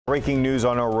Breaking news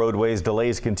on our roadways.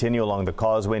 Delays continue along the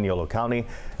Causeway in Yolo County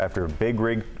after a big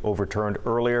rig overturned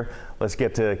earlier. Let's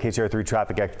get to KCR3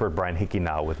 traffic expert Brian Hickey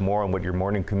now with more on what your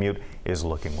morning commute is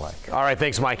looking like. All right,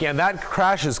 thanks, Mike. And that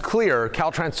crash is clear.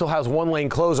 Caltrans still has one lane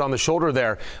closed on the shoulder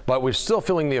there, but we're still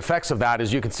feeling the effects of that.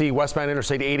 As you can see, westbound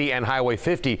Interstate 80 and Highway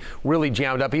 50 really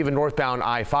jammed up, even northbound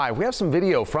I-5. We have some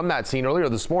video from that scene earlier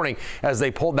this morning as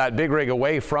they pulled that big rig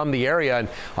away from the area. And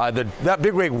that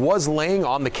big rig was laying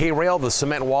on the K-rail, the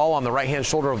cement wall on the right-hand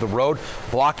shoulder of the road,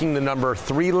 blocking the number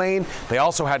 3 lane. They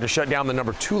also had to shut down the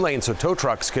number 2 lane so tow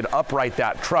trucks could upright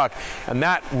that truck, and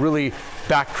that really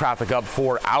backed traffic up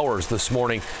for hours this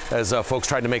morning as folks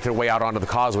tried to make their way out onto the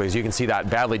causeway. As you can see, that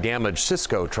badly damaged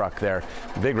Cisco truck there,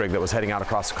 the big rig that was heading out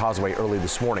across the causeway early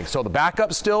this morning. So the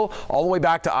backup still all the way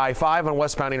back to I-5 on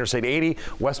westbound Interstate 80,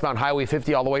 westbound Highway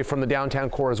 50 all the way from the downtown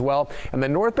core as well. And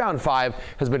then northbound 5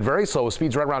 has been very slow,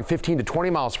 speeds right around 15 to 20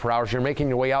 miles per hour as you're making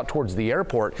your way out towards the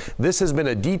airport. This has been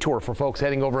a detour for folks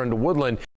heading over into Woodland.